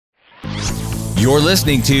You're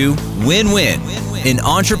listening to Win-Win, an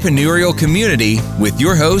entrepreneurial community with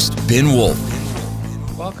your host, Ben Wolf.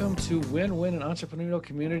 Welcome to Win-Win, an entrepreneurial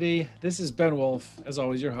community. This is Ben Wolf, as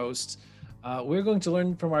always, your host. We're going to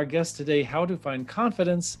learn from our guest today how to find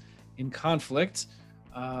confidence in conflict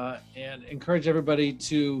and encourage everybody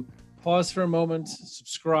to pause for a moment,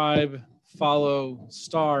 subscribe, follow,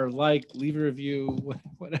 star, like, leave a review,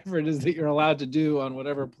 whatever it is that you're allowed to do on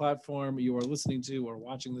whatever platform you are listening to or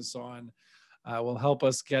watching this on. Will help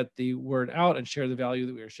us get the word out and share the value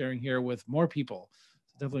that we are sharing here with more people.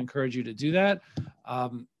 So definitely encourage you to do that.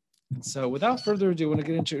 And so without further ado, I want to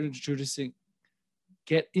get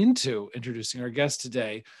into introducing our guest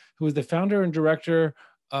today, who is the founder and director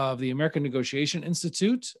of the American Negotiation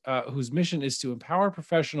Institute, whose mission is to empower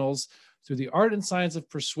professionals through the art and science of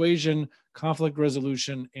persuasion, conflict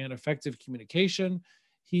resolution, and effective communication.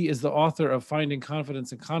 He is the author of Finding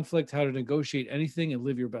Confidence in Conflict, How to Negotiate Anything and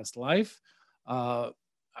Live Your Best Life.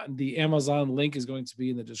 The Amazon link is going to be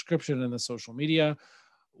in the description and the social media.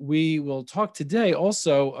 We will talk today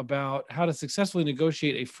also about how to successfully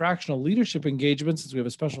negotiate a fractional leadership engagement, since we have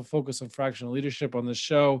a special focus on fractional leadership on this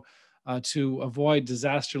show, to avoid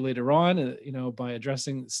disaster later on, by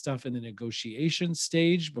addressing stuff in the negotiation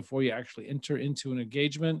stage before you actually enter into an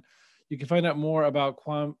engagement. You can find out more about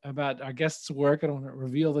our guest's work. I don't want to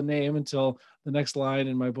reveal the name until the next line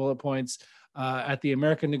in my bullet points. At the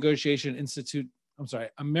American Negotiation Institute,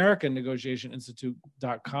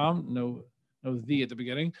 AmericanNegotiationInstitute.com. No the at the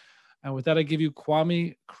beginning. And with that, I give you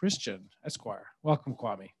Kwame Christian, Esquire. Welcome,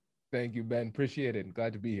 Kwame. Thank you, Ben. Appreciate it.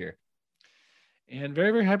 Glad to be here. And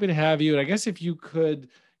very, very happy to have you. And I guess if you could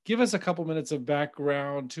give us a couple minutes of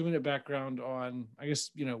background, 2-minute background on,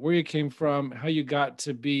 where you came from, how you got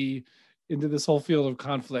to be into this whole field of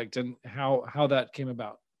conflict and how that came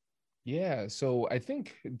about. Yeah, so I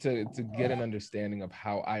think to get an understanding of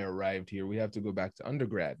how I arrived here, we have to go back to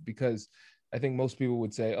undergrad, because I think most people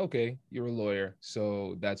would say, okay, you're a lawyer,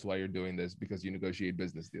 so that's why you're doing this, because you negotiate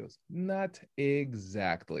business deals. Not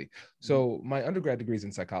exactly. So my undergrad degree is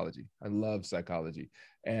in psychology. I love psychology.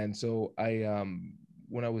 And so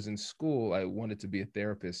when I was in school, I wanted to be a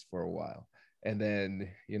therapist for a while. And then,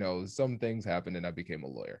 some things happened and I became a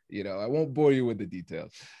lawyer. I won't bore you with the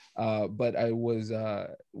details. But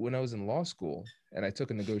when I was in law school and I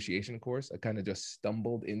took a negotiation course, I kind of just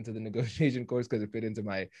stumbled into the negotiation course because it fit into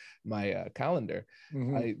my calendar.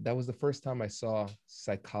 Mm-hmm. That was the first time I saw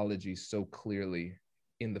psychology so clearly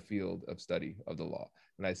in the field of study of the law.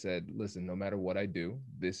 And I said, listen, no matter what I do,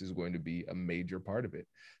 this is going to be a major part of it.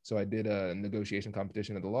 So I did a negotiation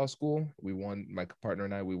competition at the law school. We won, my partner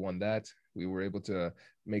and I, we won that. We were able to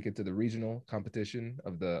make it to the regional competition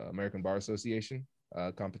of the American Bar Association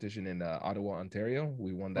competition in Ottawa, Ontario.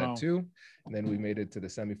 We won that too. And then we made it to the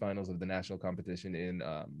semifinals of the national competition in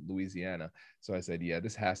Louisiana. So I said, yeah,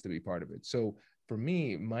 this has to be part of it. So for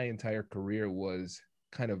me, my entire career was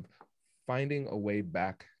kind of finding a way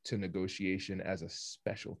back to negotiation as a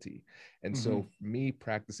specialty. And so for me,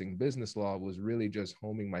 practicing business law was really just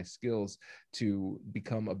homing my skills to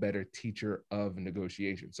become a better teacher of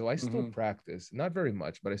negotiation. So I still practice, not very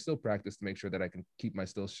much, but I still practice to make sure that I can keep my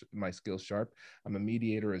skills sharp. I'm a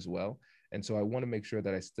mediator as well. And so I want to make sure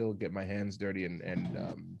that I still get my hands dirty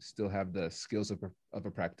and still have the skills of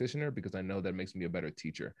a practitioner, because I know that makes me a better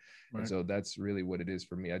teacher. Right. And so that's really what it is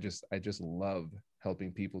for me. I just love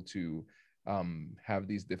helping people to have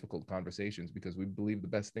these difficult conversations, because we believe the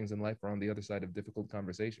best things in life are on the other side of difficult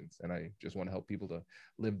conversations. And I just want to help people to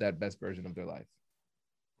live that best version of their life.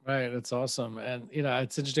 Right. That's awesome. And,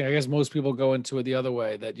 it's interesting. I guess most people go into it the other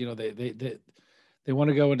way, that, they want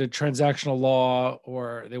to go into transactional law,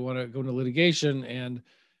 or they want to go into litigation. And,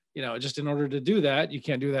 just in order to do that, you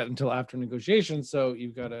can't do that until after negotiation. So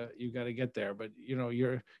you've got to get there. But,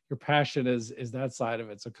 your passion is that side of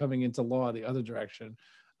it. So coming into law the other direction.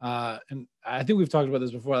 And I think we've talked about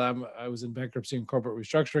this before. I was in bankruptcy and corporate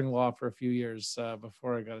restructuring law for a few years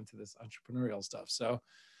before I got into this entrepreneurial stuff. So,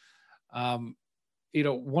 one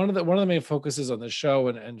of the main focuses on the show,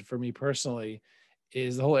 and for me personally,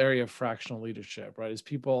 is the whole area of fractional leadership, right? Is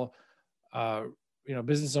people,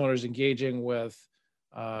 business owners engaging with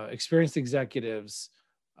experienced executives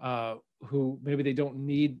who maybe they don't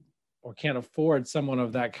need or can't afford someone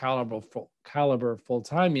of that caliber full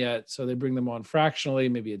time yet. So they bring them on fractionally,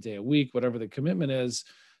 maybe a day a week, whatever the commitment is,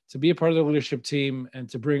 to be a part of their leadership team and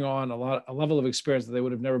to bring on a level of experience that they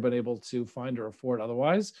would have never been able to find or afford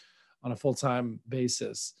otherwise on a full-time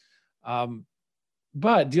basis.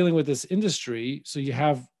 But dealing with this industry, so you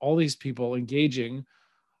have all these people engaging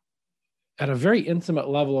at a very intimate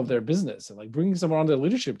level of their business, and like bringing someone on their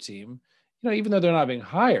leadership team even though they're not being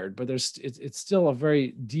hired, but it's still a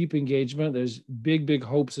very deep engagement. There's big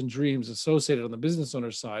hopes and dreams associated on the business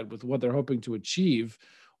owner side with what they're hoping to achieve,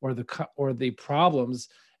 or the problems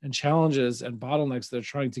and challenges and bottlenecks they're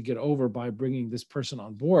trying to get over by bringing this person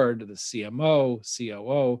on board, the CMO,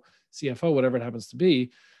 COO, CFO, whatever it happens to be.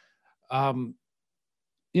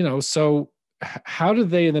 So how do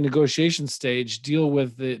they in the negotiation stage deal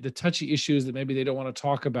with the touchy issues that maybe they don't want to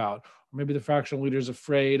talk about, or maybe the fractional leader is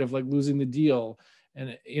afraid of like losing the deal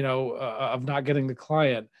and of not getting the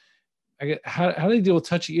client? How do they deal with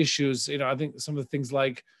touchy issues? I think some of the things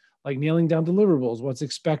like nailing down deliverables, what's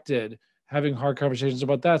expected, having hard conversations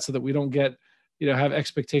about that so that we don't get have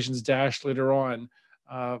expectations dashed later on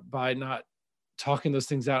by not talking those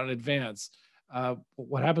things out in advance.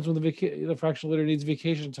 What happens when the fractional leader needs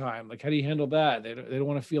vacation time? Like, how do you handle that? They don't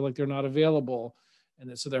want to feel like they're not available.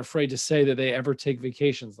 And so they're afraid to say that they ever take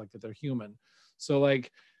vacations, like that they're human. So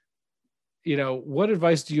what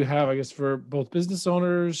advice do you have, I guess, for both business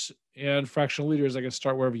owners and fractional leaders? I guess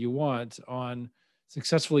start wherever you want on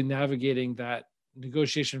successfully navigating that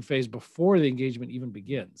negotiation phase before the engagement even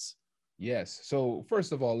begins. Yes. So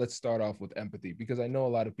first of all, let's start off with empathy, because I know a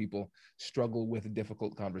lot of people struggle with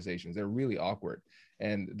difficult conversations. They're really awkward.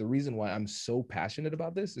 And the reason why I'm so passionate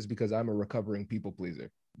about this is because I'm a recovering people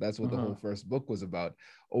pleaser. That's what the whole first book was about,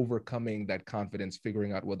 overcoming that confidence,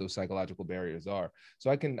 figuring out what those psychological barriers are. So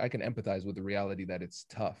I can empathize with the reality that it's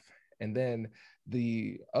tough. And then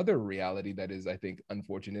the other reality that is, I think,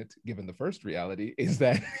 unfortunate, given the first reality, is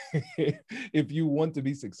that if you want to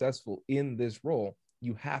be successful in this role,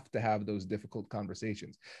 you have to have those difficult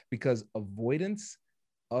conversations, because avoidance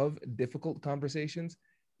of difficult conversations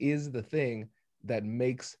is the thing that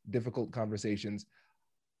makes difficult conversations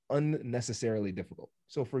unnecessarily difficult.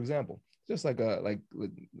 So for example, just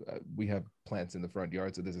we have plants in the front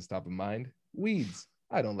yard, so this is top of mind. Weeds.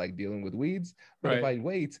 I don't like dealing with weeds, but right. If I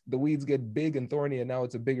wait, the weeds get big and thorny, and now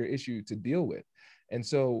it's a bigger issue to deal with. And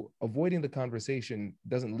so avoiding the conversation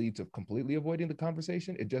doesn't lead to completely avoiding the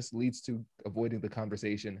conversation. It just leads to avoiding the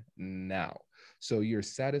conversation now. So you're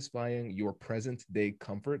satisfying your present day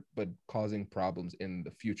comfort, but causing problems in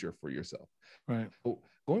the future for yourself. Right. So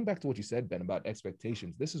going back to what you said, Ben, about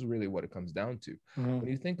expectations, this is really what it comes down to. When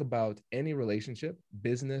you think about any relationship,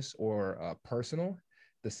 business or personal,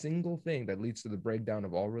 the single thing that leads to the breakdown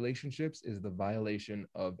of all relationships is the violation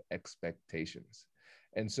of expectations.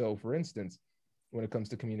 And so, for instance, when it comes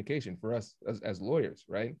to communication, for us as lawyers,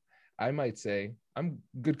 right? I might say,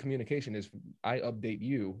 good communication is I update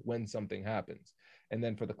you when something happens. And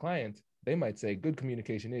then for the client, they might say, good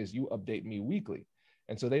communication is you update me weekly.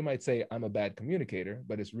 And so they might say, I'm a bad communicator,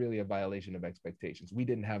 but it's really a violation of expectations. We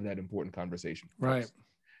didn't have that important conversation first. Right.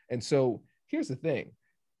 And so here's the thing.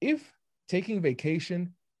 If taking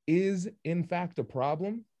vacation is in fact a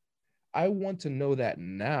problem, I want to know that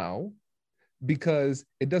now, because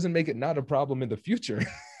it doesn't make it not a problem in the future.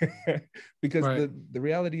 Because right. the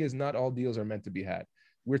reality is not all deals are meant to be had.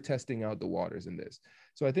 We're testing out the waters in this.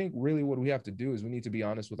 So I think really what we have to do is we need to be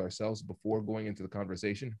honest with ourselves before going into the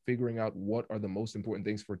conversation, figuring out what are the most important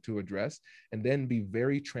things to address, and then be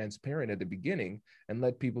very transparent at the beginning and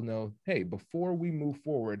let people know, hey, before we move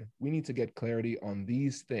forward, we need to get clarity on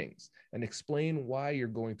these things and explain why you're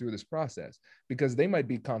going through this process, because they might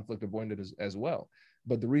be conflict avoidant as well.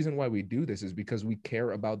 But the reason why we do this is because we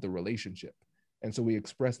care about the relationship. And so we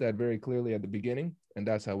express that very clearly at the beginning, and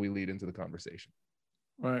that's how we lead into the conversation.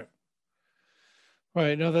 Right.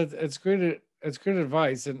 Right. No, that's great. It's great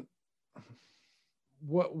advice. And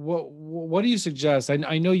what do you suggest?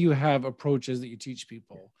 I know you have approaches that you teach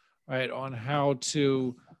people, right, on how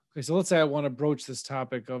to. Okay, so let's say I want to broach this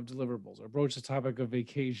topic of deliverables, or broach the topic of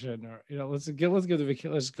vacation, or let's go with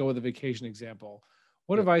the vacation example.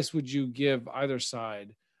 What advice would you give either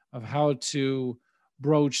side of how to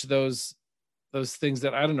broach those things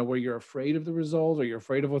that, I don't know, where you're afraid of the result, or you're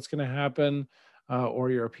afraid of what's going to happen,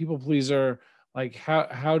 or you're a people pleaser? Like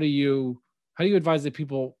how do you advise that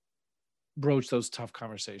people broach those tough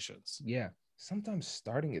conversations? Yeah. Sometimes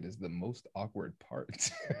starting it is the most awkward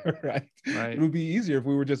part, right? Right. It would be easier if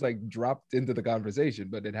we were just like dropped into the conversation,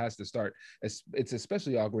 but it has to start. It's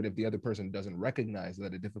especially awkward if the other person doesn't recognize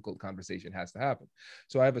that a difficult conversation has to happen.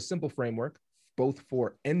 So I have a simple framework, both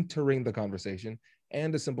for entering the conversation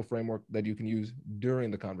and a simple framework that you can use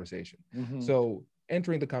during the conversation. Mm-hmm. So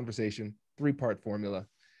entering the conversation, 3-part formula: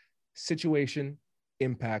 situation,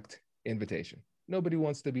 impact, invitation. Nobody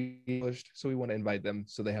wants to be pushed, so we want to invite them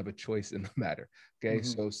so they have a choice in the matter. Okay, mm-hmm.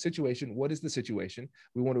 So situation, what is the situation?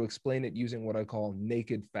 We want to explain it using what I call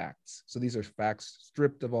naked facts. So these are facts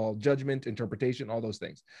stripped of all judgment, interpretation, all those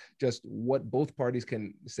things. Just what both parties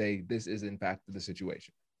can say, this is in fact the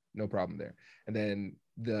situation. no problem there. And then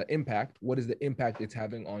the impact, what is the impact it's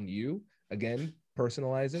having on you? Again,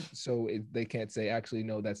 personalize it so they can't say, actually,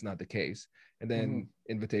 no, that's not the case. And then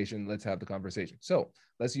invitation, let's have the conversation. So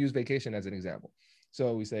let's use vacation as an example.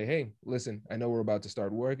 So we say, hey, listen, I know we're about to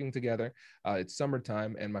start working together. It's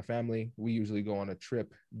summertime, and my family, we usually go on a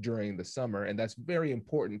trip during the summer. And that's very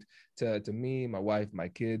important to me, my wife, my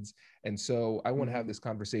kids. And so I want to have this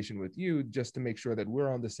conversation with you just to make sure that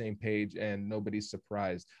we're on the same page and nobody's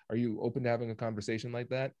surprised. Are you open to having a conversation like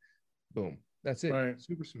that? Boom. That's it. Right.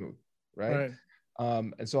 Super smooth. Right.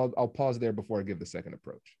 And so I'll pause there before I give the second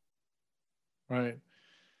approach. Right.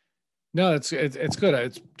 No, it's good.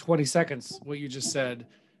 It's 20 seconds, what you just said,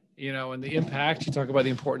 and the impact. You talk about the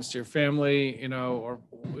importance to your family, or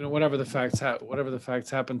whatever the facts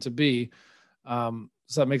happen to be. So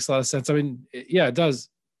that makes a lot of sense. I mean, it does.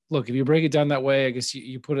 Look, if you break it down that way, I guess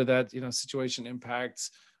you put it that, situation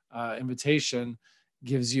impacts, invitation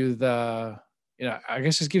gives you the, I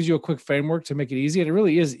guess just gives you a quick framework to make it easy. And it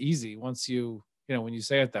really is easy once you, when you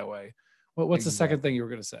say it that way. What's the second thing you were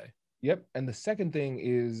going to say? Yep. And the second thing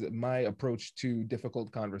is my approach to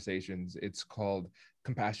difficult conversations. It's called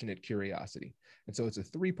compassionate curiosity. And so it's a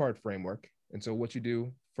 3-part framework. And so what you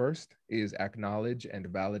do first is acknowledge and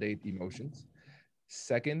validate emotions.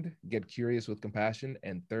 Second, get curious with compassion.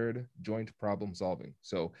 And third, joint problem solving.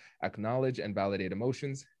 So acknowledge and validate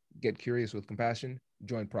emotions, get curious with compassion,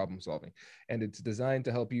 joint problem solving. And it's designed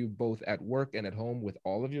to help you both at work and at home with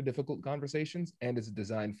all of your difficult conversations. And it's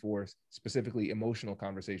designed for specifically emotional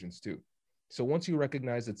conversations too. So once you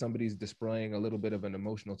recognize that somebody's displaying a little bit of an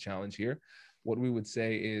emotional challenge here, what we would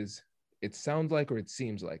say is, it sounds like, or it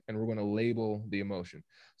seems like, and we're going to label the emotion.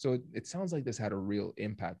 So it sounds like this had a real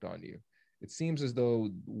impact on you. It seems as though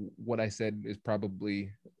what I said is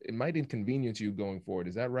probably, it might inconvenience you going forward.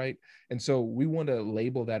 Is that right? And so we want to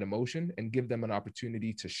label that emotion and give them an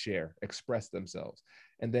opportunity to share, express themselves.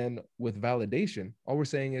 And then with validation, all we're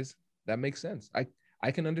saying is, that makes sense. I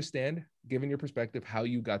can understand, given your perspective, how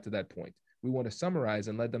you got to that point. We want to summarize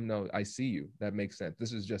and let them know, I see you. That makes sense.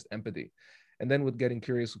 This is just empathy. And then with getting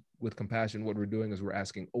curious with compassion, what we're doing is we're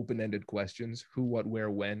asking open-ended questions: who, what, where,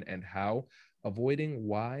 when, and how. Avoiding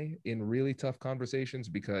why in really tough conversations,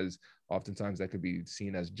 because oftentimes that could be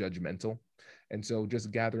seen as judgmental. And so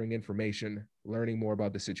just gathering information, learning more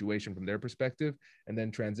about the situation from their perspective, and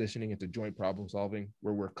then transitioning into joint problem solving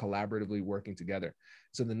where we're collaboratively working together.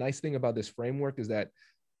 So the nice thing about this framework is that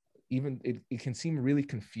even it can seem really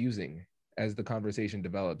confusing as the conversation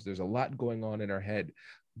develops. There's a lot going on in our head,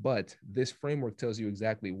 but this framework tells you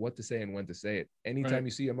exactly what to say and when to say it. Anytime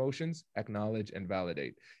you see emotions, acknowledge and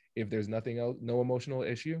validate. If there's nothing else, no emotional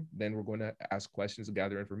issue, then we're going to ask questions to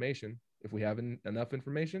gather information. If we have enough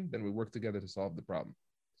information, then we work together to solve the problem.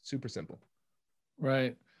 Super simple.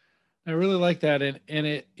 Right. I really like that. And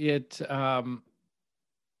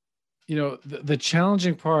the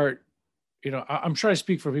challenging part, I'm sure I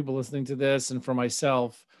speak for people listening to this and for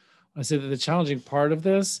myself. I say that the challenging part of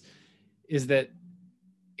this is that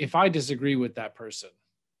if I disagree with that person,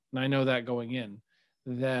 and I know that going in,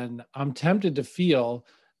 then I'm tempted to feel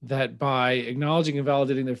that by acknowledging and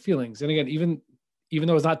validating their feelings, and again, even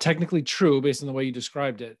though it's not technically true based on the way you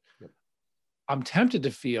described it, I'm tempted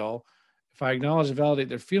to feel, if I acknowledge and validate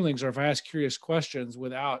their feelings, or if I ask curious questions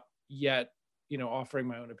without yet, offering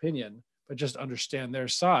my own opinion, but just understand their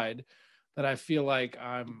side, that I feel like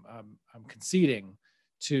I'm conceding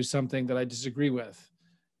to something that I disagree with,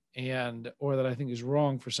 or that I think is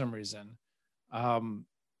wrong for some reason.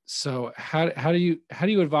 So how do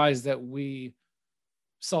you advise that we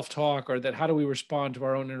self-talk, or that how do we respond to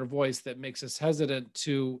our own inner voice that makes us hesitant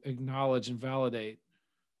to acknowledge and validate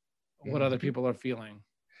what other people are feeling?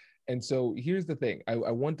 And so here's the thing. I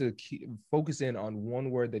want to focus in on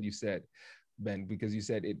one word that you said, Ben, because you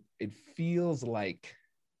said it feels like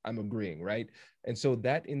I'm agreeing, right? And so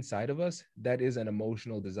that inside of us, that is an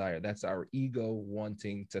emotional desire. That's our ego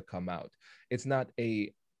wanting to come out. It's not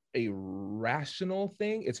a rational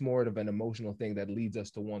thing. It's more of an emotional thing that leads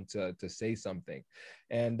us to want to say something.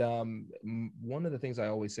 And one of the things I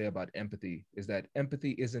always say about empathy is that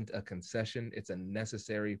empathy isn't a concession. It's a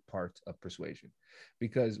necessary part of persuasion,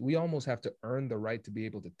 because we almost have to earn the right to be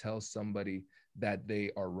able to tell somebody that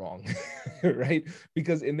they are wrong, right?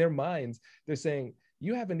 Because in their minds, they're saying,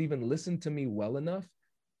 you haven't even listened to me well enough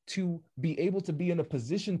to be able to be in a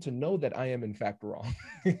position to know that I am in fact wrong.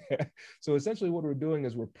 So essentially what we're doing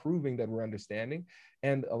is we're proving that we're understanding.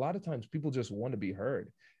 And a lot of times people just want to be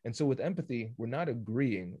heard. And so with empathy, we're not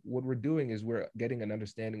agreeing. What we're doing is we're getting an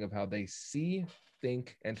understanding of how they see,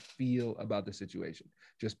 think, and feel about the situation,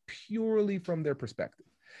 just purely from their perspective.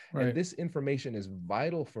 Right. And this information is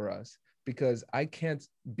vital for us because I can't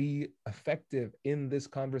be effective in this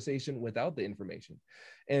conversation without the information.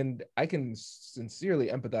 And I can sincerely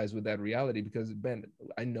empathize with that reality because, Ben,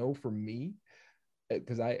 I know for me,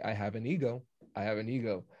 because I have an ego. I have an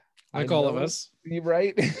ego. Like all of us.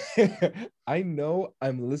 Right? I know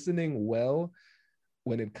I'm listening well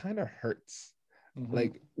when it kind of hurts. Mm-hmm.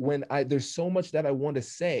 Like when there's so much that I want to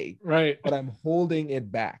say, right, but I'm holding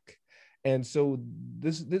it back. And so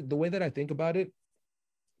the way that I think about it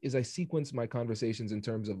is I sequence my conversations in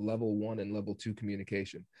terms of level 1 and level 2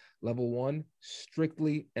 communication. Level 1,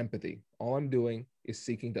 strictly empathy. All I'm doing is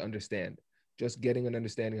seeking to understand, just getting an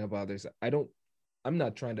understanding of others. I don't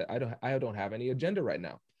have any agenda right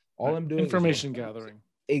now. All I'm doing information gathering.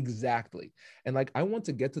 Exactly. And like, I want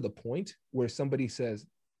to get to the point where somebody says,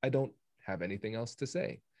 I don't have anything else to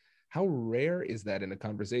say. How rare is that in a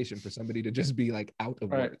conversation for somebody to just be like out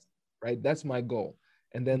of words, right? That's my goal.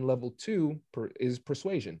 And then level 2 is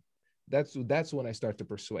persuasion. That's when I start to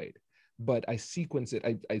persuade, but I sequence it.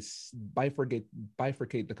 I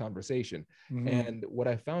bifurcate the conversation. Mm-hmm. And what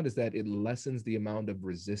I found is that it lessens the amount of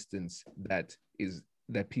resistance that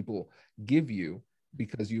people give you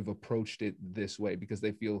because you've approached it this way, because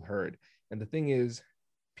they feel heard. And the thing is,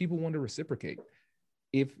 people want to reciprocate.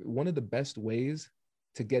 If one of the best ways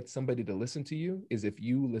to get somebody to listen to you is if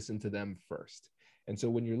you listen to them first. And so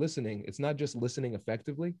when you're listening, it's not just listening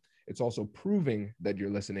effectively, it's also proving that you're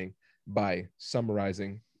listening by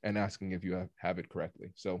summarizing and asking if you have it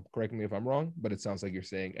correctly. So correct me if I'm wrong, but it sounds like you're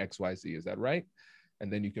saying X, Y, Z. Is that right?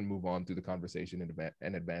 And then you can move on through the conversation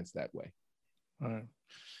and advance that way. All right.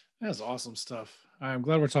 That's awesome stuff. I'm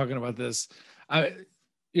glad we're talking about this. The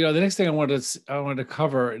next thing I wanted to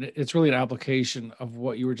cover, and it's really an application of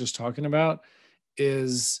what you were just talking about,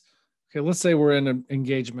 is, okay, let's say we're in an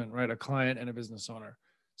engagement, right? A client and a business owner.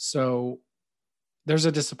 So there's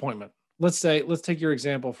a disappointment. Let's take your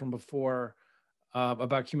example from before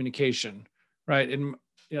about communication, right? And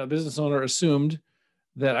business owner assumed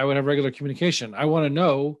that I would have regular communication. I want to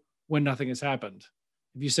know when nothing has happened.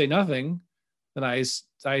 If you say nothing, then I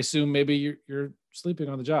assume maybe you're sleeping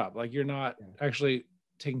on the job, like you're not actually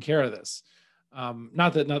taking care of this.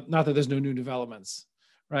 Not that there's no new developments,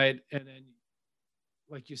 right? And then,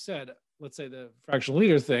 like you said, let's say the fractional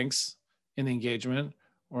leader thinks in the engagement,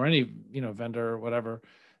 or any vendor or whatever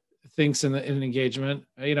thinks in an engagement,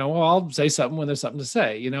 well, I'll say something when there's something to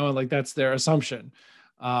say, and like that's their assumption.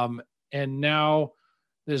 And now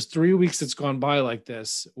there's 3 weeks that's gone by like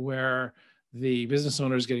this, where the business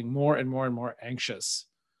owner is getting more and more and more anxious.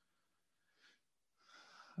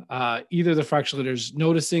 Either the fractional leader is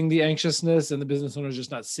noticing the anxiousness and the business owner is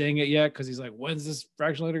just not saying it yet, because he's like, when's this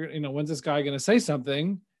fractional leader, when's this guy going to say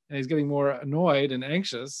something? And he's getting more annoyed and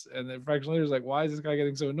anxious. And the fractional leader is like, why is this guy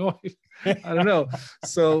getting so annoyed? I don't know.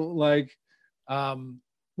 So like,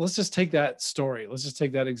 let's just take that story. Let's just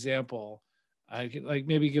take that example. I could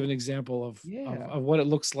maybe give an example of what it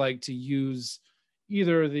looks like to use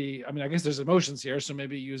either I guess there's emotions here. So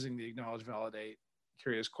maybe using the acknowledge, validate,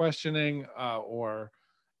 curious questioning, or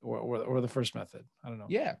the first method. I don't know.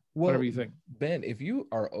 Yeah. Well, whatever you think. Ben, if you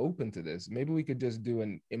are open to this, maybe we could just do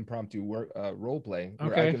an impromptu role play.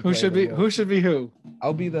 Okay. Who should be who?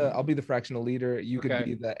 I'll be the fractional leader. You could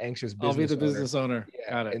be the anxious business owner. I'll be the business owner. Yeah.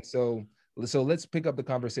 Got it. And so let's pick up the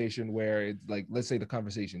conversation where it's like, let's say the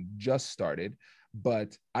conversation just started,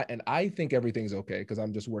 but I think everything's okay because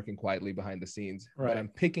I'm just working quietly behind the scenes, but I'm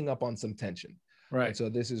picking up on some tension. Right. And so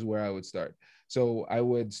this is where I would start. So I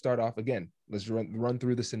would start off again. Let's run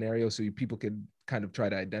through the scenario so people could kind of try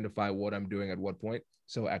to identify what I'm doing at what point.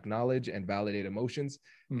 So acknowledge and validate emotions,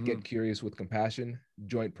 get curious with compassion,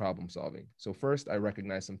 joint problem solving. So first I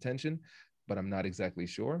recognize some tension, but I'm not exactly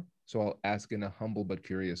sure. So I'll ask in a humble but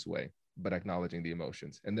curious way, but acknowledging the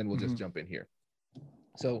emotions. And then we'll just jump in here.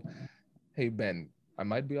 So, hey, Ben, I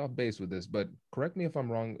might be off base with this, but correct me if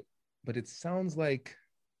I'm wrong, but it sounds like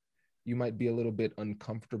you might be a little bit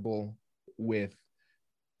uncomfortable with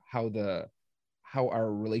how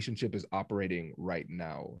our relationship is operating right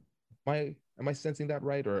now. Am I sensing that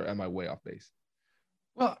right, or am I way off base?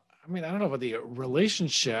 Well, I mean, I don't know about the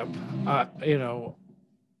relationship.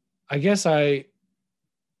 I guess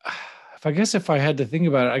if I had to think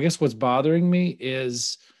about it, I guess what's bothering me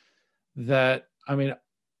is that, I mean,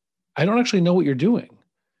 I don't actually know what you're doing.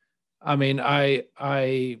 I mean, I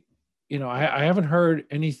haven't heard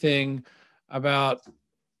anything about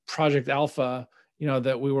Project Alpha,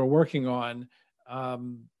 that we were working on,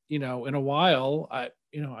 in a while. I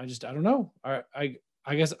don't know.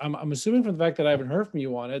 I guess I'm assuming from the fact that I haven't heard from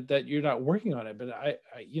you on it that you're not working on it, but I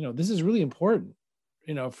this is really important,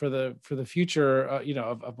 for the future,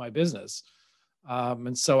 of my business.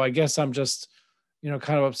 And so I guess I'm just,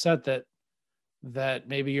 kind of upset that that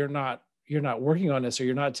maybe you're not working on this, or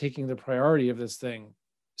you're not taking the priority of this thing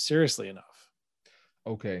seriously enough.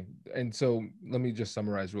 Okay. And so let me just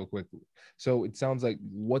summarize real quick. So it sounds like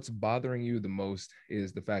what's bothering you the most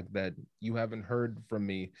is the fact that you haven't heard from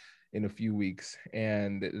me in a few weeks.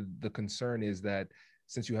 And the concern is that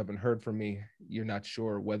since you haven't heard from me, you're not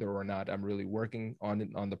sure whether or not I'm really working on it,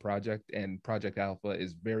 on the project. And Project Alpha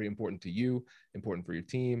is very important to you, important for your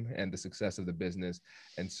team and the success of the business.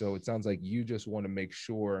 And so it sounds like you just want to make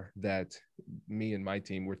sure that me and my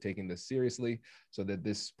team, we're taking this seriously so that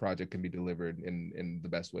this project can be delivered in the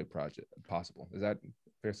best way possible. Is that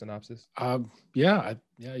a fair synopsis? Yeah, I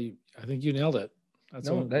think you nailed it. That's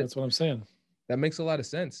what I'm saying. That makes a lot of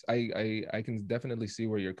sense. I can definitely see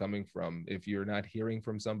where you're coming from. If you're not hearing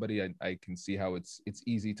from somebody, I can see how it's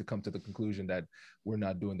easy to come to the conclusion that we're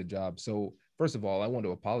not doing the job. So first of all, I want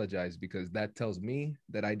to apologize because that tells me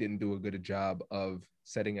that I didn't do a good job of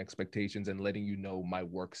setting expectations and letting you know my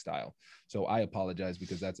work style. So I apologize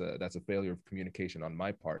because that's a failure of communication on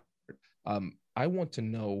my part. I want to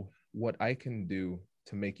know what I can do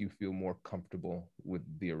to make you feel more comfortable with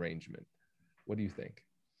the arrangement. What do you think?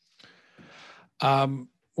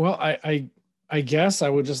 Well, I guess I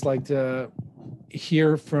would just like to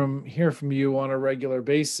hear from you on a regular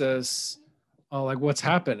basis, like what's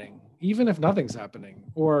happening, even if nothing's happening,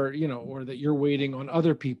 or or that you're waiting on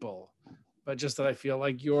other people, but just that I feel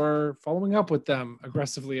like you're following up with them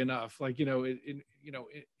aggressively enough, like in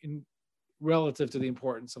relative to the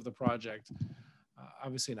importance of the project.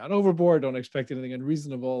 Obviously, not overboard. Don't expect anything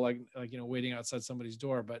unreasonable, like waiting outside somebody's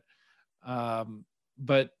door,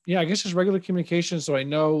 but yeah, I guess just regular communication, so I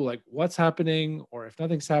know like what's happening, or if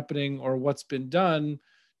nothing's happening, or what's been done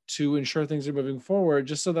to ensure things are moving forward,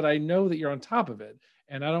 just so that I know that you're on top of it,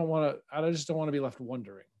 and I just don't want to be left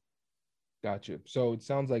wondering. Gotcha. So it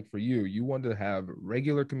sounds like for you, you want to have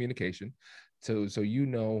regular communication, so you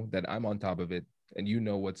know that I'm on top of it, and you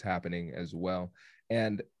know what's happening as well.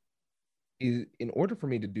 And in order for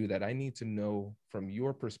me to do that, I need to know from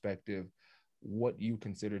your perspective what you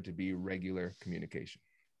consider to be regular communication.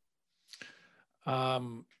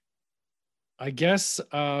 I guess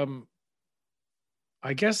I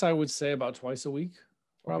would say about twice a week,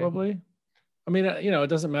 probably. Okay. I mean, it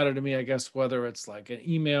doesn't matter to me, I guess, whether it's like an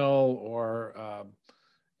email or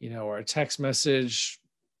or a text message,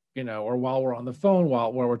 or while we're on the phone,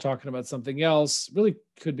 while we're talking about something else. Really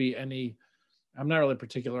could be any. I'm not really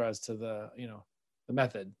particular as to the the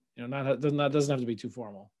method. Doesn't have to be too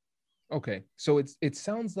formal. Okay, so it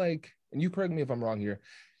sounds like, and you correct me if I'm wrong here,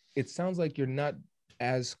 it sounds like you're not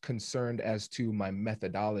as concerned as to my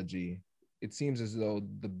methodology. It seems as though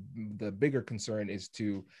the bigger concern is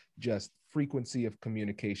to just frequency of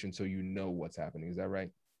communication, so you know what's happening. Is that right?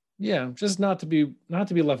 Yeah, just not to be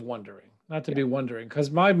left wondering, be wondering,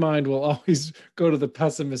 because my mind will always go to the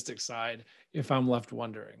pessimistic side if I'm left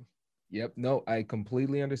wondering. Yep. No, I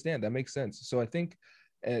completely understand. That makes sense. So I think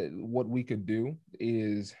what we could do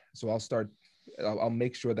is, so I'll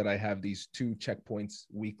make sure that I have these 2 checkpoints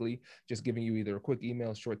weekly, just giving you either a quick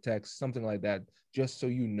email, short text, something like that, just so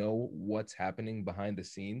you know what's happening behind the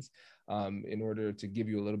scenes, in order to give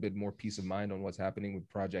you a little bit more peace of mind on what's happening with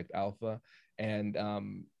Project Alpha. And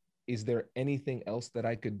is there anything else that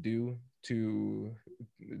I could do to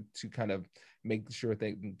kind of make sure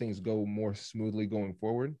that things go more smoothly going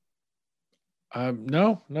forward?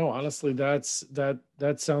 No, honestly, that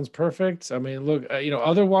sounds perfect. I mean, look,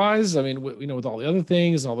 otherwise, I mean, with all the other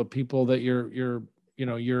things and all the people that you're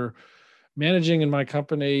managing in my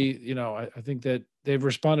company, I think that they've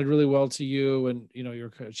responded really well to you, and,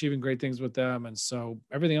 you're achieving great things with them. And so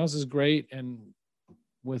everything else is great. And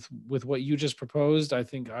with what you just proposed, I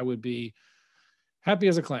think I would be happy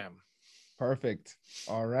as a clam. Perfect.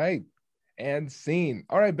 All right. And scene.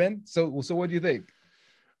 All right, Ben. So what do you think?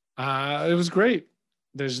 It was great.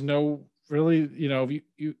 There's no really, if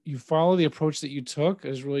you follow the approach that you took,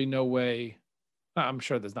 there's really no way. I'm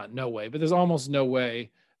sure there's not no way, but there's almost no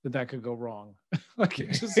way that could go wrong. Like,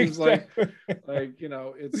 it just seems like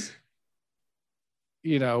it's,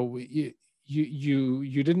 you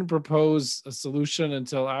didn't propose a solution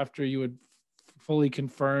until after you had fully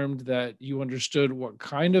confirmed that you understood what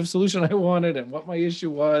kind of solution I wanted and what my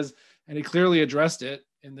issue was, and he clearly addressed it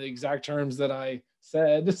in the exact terms that I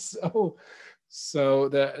said. So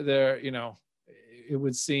that there, it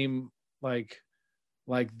would seem like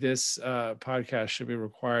this podcast should be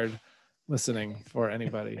required listening for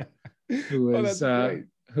anybody who is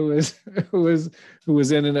who is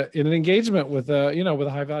in an engagement with a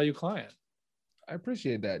high value client. I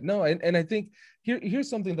appreciate that. No, and I think here's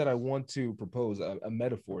something that I want to propose, a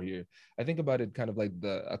metaphor here. I think about it kind of like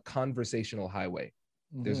a conversational highway.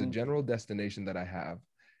 There's a general destination that I have.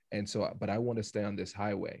 And so, but I want to stay on this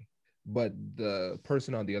highway. But the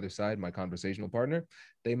person on the other side, my conversational partner,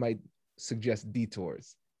 they might suggest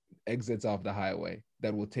detours, exits off the highway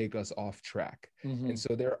that will take us off track. And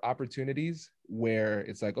so there are opportunities where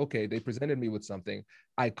it's like, okay, they presented me with something.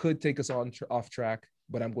 I could take us off track,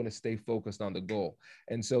 but I'm going to stay focused on the goal.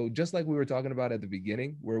 And so just like we were talking about at the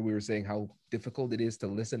beginning, where we were saying how difficult it is to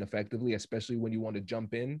listen effectively, especially when you want to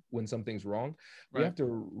jump in when something's wrong, we have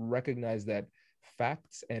to recognize that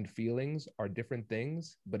facts and feelings are different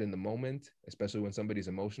things, but in the moment, especially when somebody's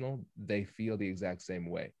emotional, they feel the exact same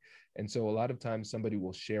way. And so a lot of times somebody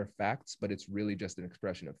will share facts, but it's really just an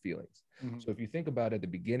expression of feelings. So if you think about at the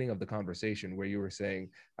beginning of the conversation where you were saying,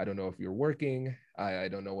 I don't know if you're working, I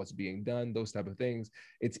don't know what's being done, those type of things,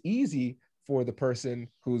 it's easy for the person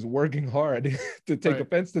who's working hard to take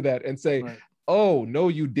offense to that and say, oh, no,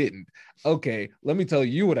 you didn't. Okay, let me tell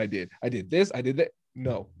you what I did. I did this, I did that.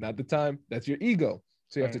 No, not the time. That's your ego.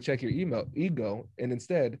 So you have to check your ego. And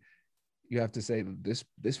instead, you have to say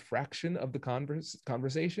this fraction of the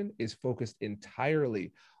conversation is focused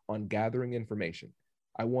entirely on gathering information.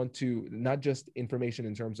 I want to not just information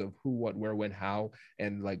in terms of who, what, where, when, how,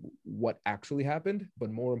 and like what actually happened,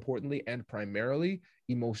 but more importantly, and primarily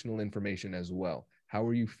emotional information as well. How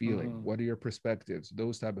are you feeling? What are your perspectives?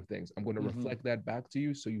 Those type of things. I'm going to reflect that back to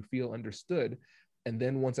you so you feel understood. And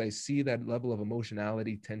then once I see that level of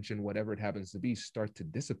emotionality, tension, whatever it happens to be, start to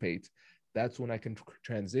dissipate, that's when I can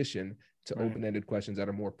transition to open-ended questions that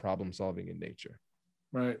are more problem-solving in nature.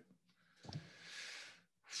 Right.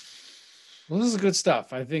 Well, this is good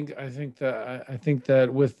stuff. I think that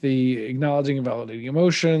with the acknowledging and validating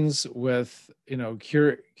emotions, with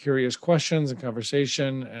curious questions and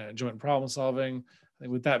conversation, joint problem solving, I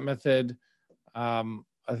think with that method, I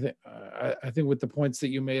think with the points that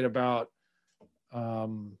you made about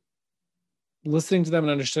listening to them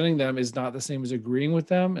and understanding them is not the same as agreeing with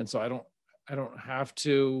them, and so I don't have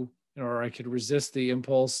to, or I could resist the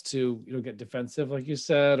impulse to get defensive, like you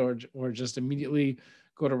said, or just immediately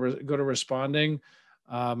go to responding,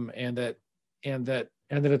 and that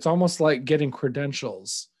it's almost like getting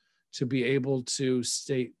credentials to be able to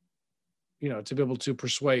state, to be able to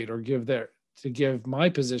persuade or give my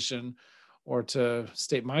position or to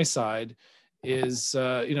state my side is,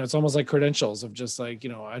 it's almost like credentials of just like,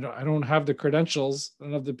 I don't have the credentials, I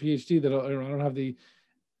don't have the PhD that I don't have the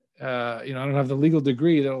I don't have the legal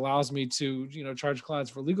degree that allows me to, charge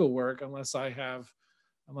clients for legal work unless I have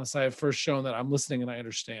first shown that I'm listening and I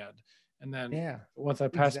understand. And then once I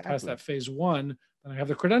pass that phase one, then I have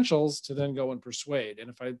the credentials to then go and persuade. And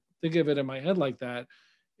if I think of it in my head like that,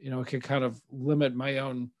 it can kind of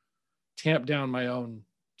tamp down my own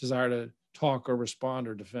desire to talk or respond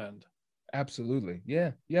or defend. Absolutely.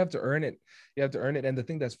 Yeah. You have to earn it. And the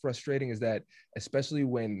thing that's frustrating is that, especially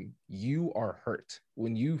when you are hurt,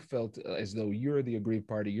 when you felt as though you're the aggrieved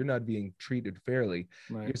party, you're not being treated fairly.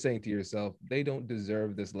 You're saying to yourself, they don't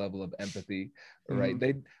deserve this level of empathy,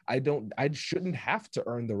 right? I shouldn't have to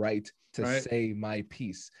earn the right to say my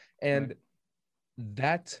piece. And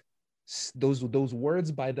those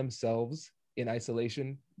words by themselves in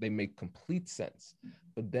isolation, they make complete sense.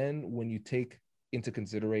 But then when you take into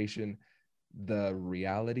consideration the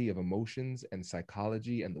reality of emotions and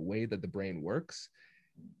psychology and the way that the brain works,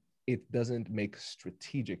 it doesn't make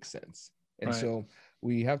strategic sense. And so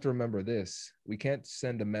we have to remember this: we can't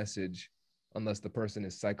send a message unless the person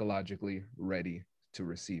is psychologically ready to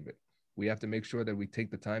receive it. We have to make sure that we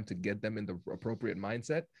take the time to get them in the appropriate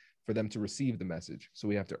mindset for them to receive the message. So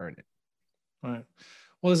we have to earn it. All right.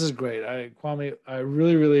 Well, this is great. Kwame, I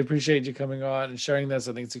really, really appreciate you coming on and sharing this.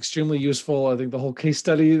 I think it's extremely useful. I think the whole case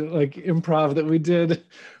study, like improv that we did,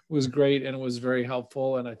 was great, and it was very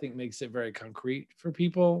helpful, and I think makes it very concrete for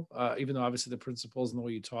people, even though obviously the principles and the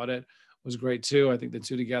way you taught it was great too. I think the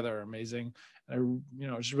two together are amazing. And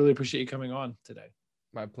I just really appreciate you coming on today.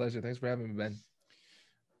 My pleasure. Thanks for having me, Ben.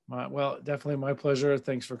 Well, definitely my pleasure.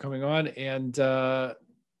 Thanks for coming on. And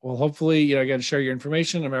well, hopefully, I got to share your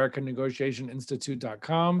information,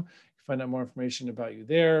 AmericanNegotiationInstitute.com. You can find out more information about you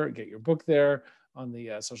there, get your book there, on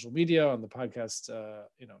the social media, on the podcast,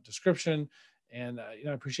 description. And, I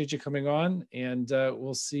appreciate you coming on, and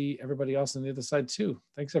we'll see everybody else on the other side too.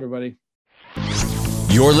 Thanks, everybody.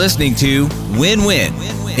 You're listening to Win-Win,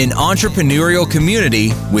 an entrepreneurial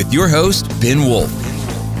community with your host, Ben Wolf.